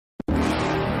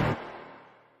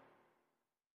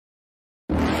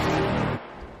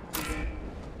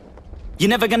you're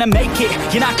never gonna make it.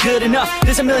 You're not good enough,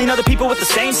 there's a million other people with the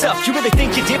same stuff. You really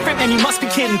think you're different? Man, you must be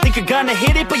kidding. Think you're gonna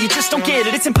hit it, but you just don't get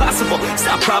it. It's impossible, it's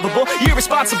not probable, you're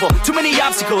irresponsible. Too many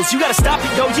obstacles, you gotta stop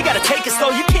it, yo. You gotta take it slow,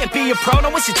 you can't be a pro.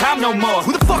 Don't waste your time no more.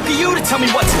 Who the fuck are you to tell me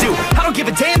what to do? I don't give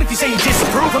a damn if you say you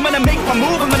disapprove. I'm gonna make my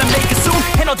move, I'm gonna make it soon.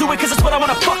 And I'll do it cause it's what I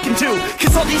wanna fucking do.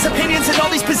 Cause all these opinions and all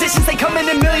these positions, they come in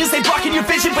millions, they blocking your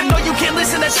vision. But no, you can't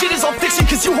listen, that shit is all fiction.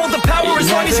 Cause you hold the power as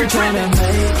long as you're driven.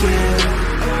 Make it.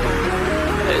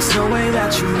 There's no way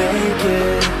that you make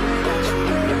it.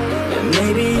 And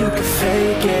maybe you could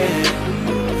fake it,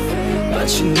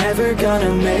 but you're never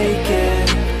gonna make it.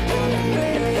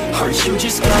 Are you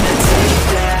just gonna take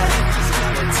that?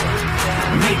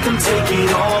 Make them take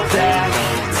it all back.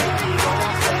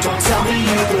 Don't tell me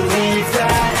you believe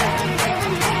that.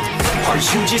 Are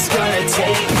you just gonna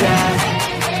take that?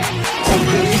 Or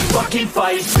will you fucking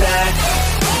fight back?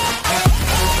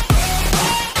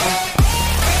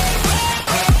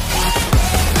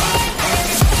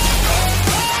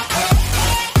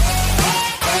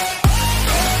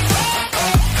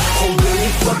 Or will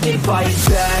you fucking fight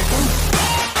back?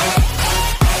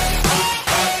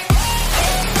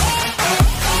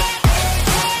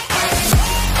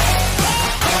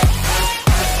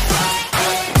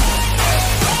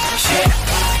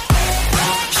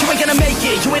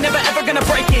 You ain't never ever gonna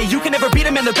break it. You can never beat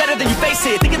them and they're better than you face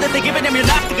it. Thinking that they give a damn, you're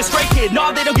not thinking straight, kid. No,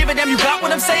 they don't give a damn, you got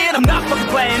what I'm saying? I'm not fucking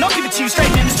playing, I'll give it to you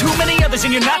straight, man. There's too many others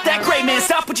and you're not that great, man.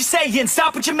 Stop what you're saying,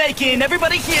 stop what you're making.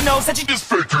 Everybody here knows that you just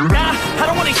faking. Nah, I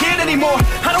don't wanna hear it anymore,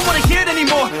 I don't wanna hear it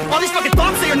anymore. All these fucking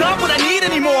thoughts, they are not what I need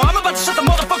anymore. I'm about to shut the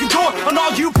motherfucking door on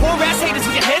all you poor ass haters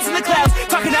with your heads in the clouds,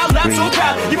 talking out loud so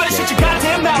proud. You better shut your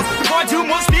goddamn mouth before I do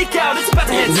more speak out. It's about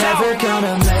to head south. You're never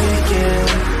gonna make it.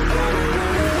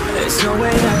 There's no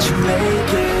way that you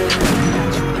make it.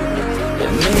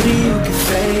 And maybe you can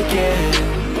fake it,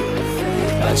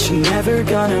 but you're never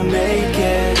gonna make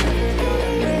it.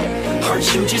 Aren't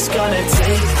you just gonna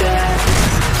take that?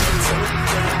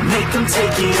 Make them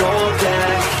take it all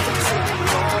back.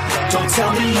 Don't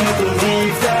tell me you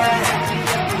believe that.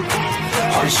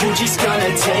 Aren't you just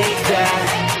gonna take that?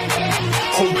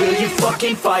 Or will you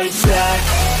fucking fight back?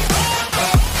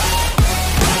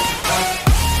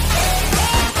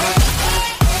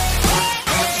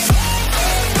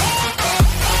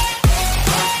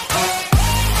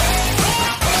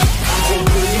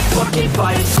 Fucking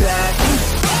fight back.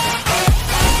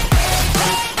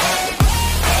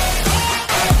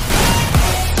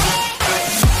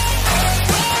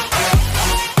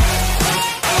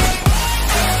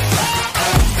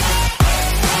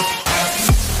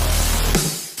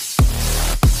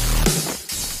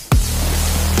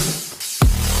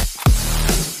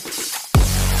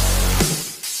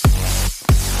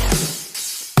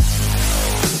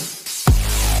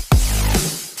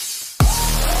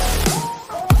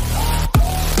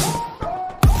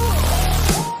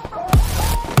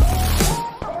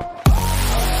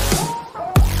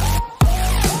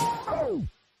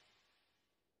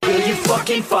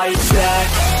 Fucking fight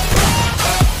back.